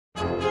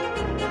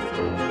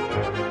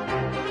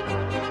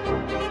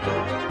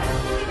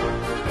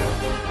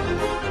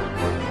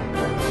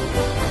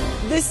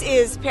This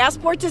is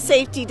Passport to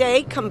Safety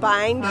Day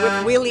combined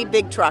with really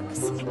big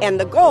trucks.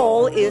 And the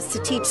goal is to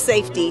teach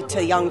safety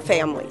to young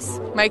families.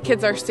 My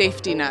kids are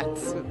safety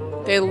nuts.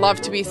 They love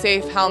to be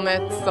safe,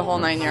 helmets, the whole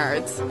 9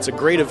 yards. It's a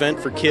great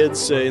event for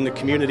kids in the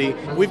community.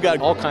 We've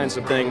got all kinds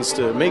of things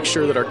to make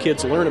sure that our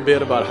kids learn a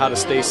bit about how to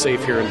stay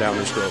safe here in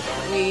Downers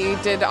Grove.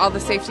 We did all the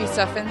safety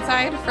stuff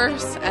inside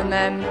first, and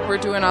then we're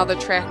doing all the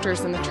tractors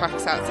and the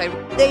trucks outside.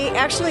 They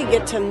actually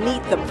get to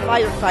meet the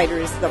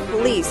firefighters, the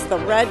police, the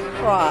Red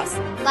Cross.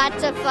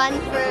 Lots of fun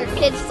for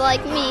kids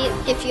like me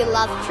if you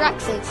love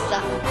trucks and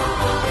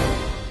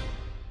stuff.